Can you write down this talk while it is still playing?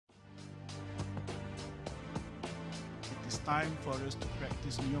It's time for us to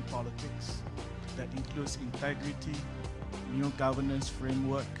practice new politics that includes integrity, new governance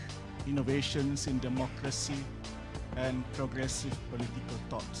framework, innovations in democracy, and progressive political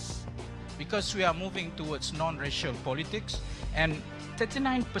thoughts. Because we are moving towards non-racial politics, and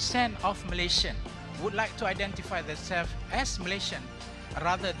 39% of Malaysians would like to identify themselves as Malaysian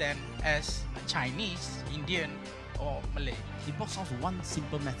rather than as Chinese, Indian, or Malay. It boils down to one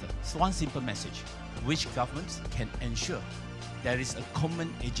simple message, which governments can ensure there is a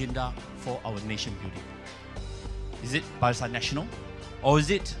common agenda for our nation building. Is it Barisan Nasional, or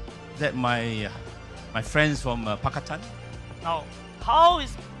is it that my friends from Pakatan? Now, how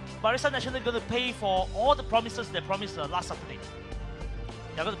is Barisan Nasional going to pay for all the promises they promised last Saturday?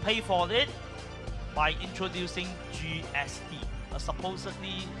 They're going to pay for it by introducing GST, a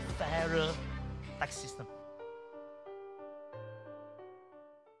supposedly fairer tax system.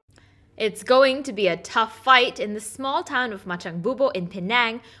 It's going to be a tough fight in the small town of Machang Bubok in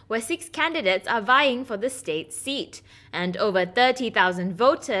Penang, where 6 candidates are vying for the state seat, and over 30,000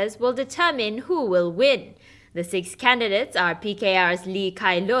 voters will determine who will win. The 6 candidates are PKR's Lee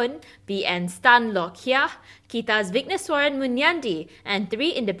Khai Loon, BN's Tan Lock Heah, Kita's Vikneswaran Muniandy, and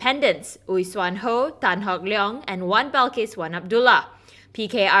 3 independents, Ooi Suan Hoe, Tan Hock Leong, and 1 Balkis, 1 Abdullah.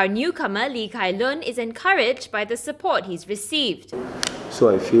 PKR newcomer Lee Khai Loon is encouraged by the support he's received. So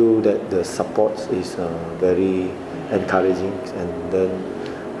I feel that the support is very encouraging, and then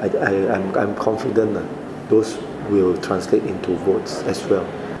I'm confident that those will translate into votes as well.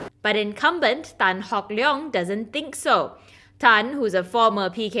 But incumbent Tan Hock Leong doesn't think so. Tan, who's a former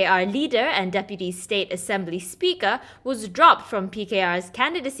PKR leader and Deputy State Assembly Speaker, was dropped from PKR's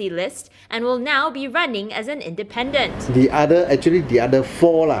candidacy list and will now be running as an independent. The other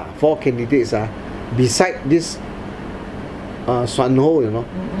 4 candidates are beside this Suan Hoe,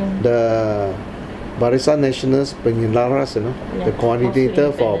 the Barisan Nasional's Penyelaras, the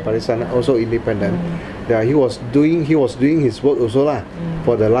coordinator for Barisan, also independent. Yeah, he was doing his work also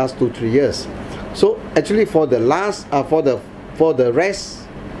for the last 2-3 years. So actually, for the rest,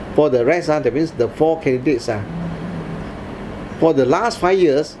 that means the 4 candidates for the last 5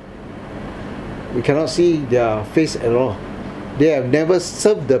 years, we cannot see their face at all. They have never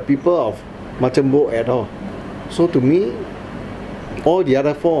served the people of Machang Bubok at all. So to me, all the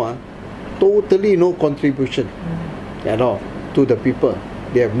other 4 totally no contribution at all to the people.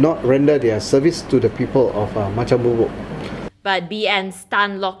 They have not rendered their service to the people of Machang Bubok. But BN's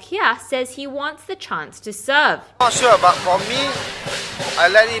Tan Lock Heah says he wants the chance to serve. Not sure, but for me, I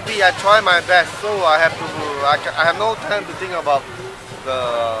let it be. I try my best, so I have no time to think about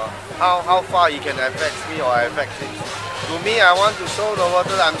how far it can affect me or affect it. To me, I want to show the world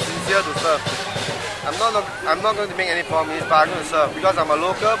that I'm sincere to serve. I'm not going to make any promise, but I'm going to serve because I'm a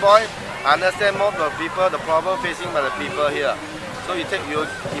local boy. I understand more of the people, the problem facing by the people here. So if they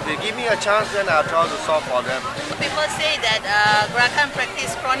give me a chance, then I'll try to solve for them. People say that Gerakan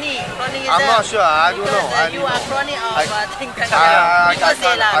practice cronyism. I'm not sure. I don't know. You are crony of I can't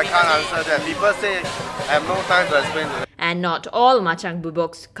answer that. People say I have no time to explain to them. And not all Machang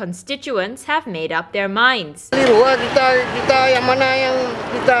Bubok's constituents have made up their minds. Kita yang mana yang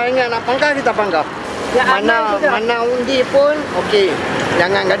kita ingat nak pangkal, kita pangkal. Mana undi pun okey.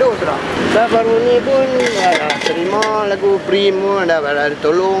 Jangan gaduh sudah. Saya baru ni pun terima lagu Primo ada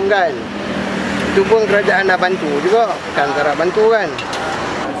tolong kan. Itu pun kerajaan dah bantu juga. Kan cara bantu kan.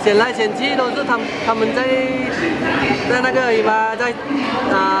 选来选去都是他们在那个而已嘛，在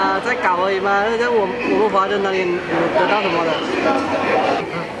搞而已嘛，那我们华人哪里得到什么的？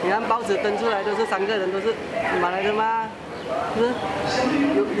你看报纸登出来都是3个人都是马来人吗？是不是？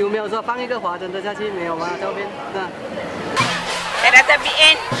有没有说放一个华人的下去？没有吗？照片那。Saya rasa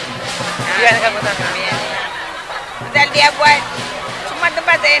BN. Dia akan pasal BN. Pasal dia buat semua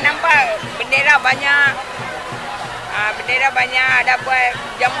tempat saya nampak bendera banyak. Bendera banyak, ada buat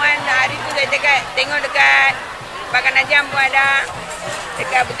jamuan hari tu saya tengok dekat Bagan Najam pun ada,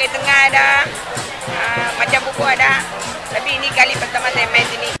 dekat Bukit Tengah ada, Machang Bubok ada. Tapi ini kali pertama saya main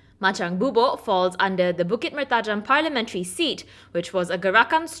sini. Machang Bubok falls under the Bukit Mertajam parliamentary seat, which was a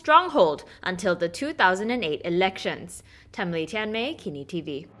Gerakan stronghold until the 2008 elections. Tamli Tianmei, Kini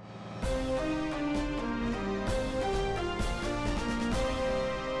TV.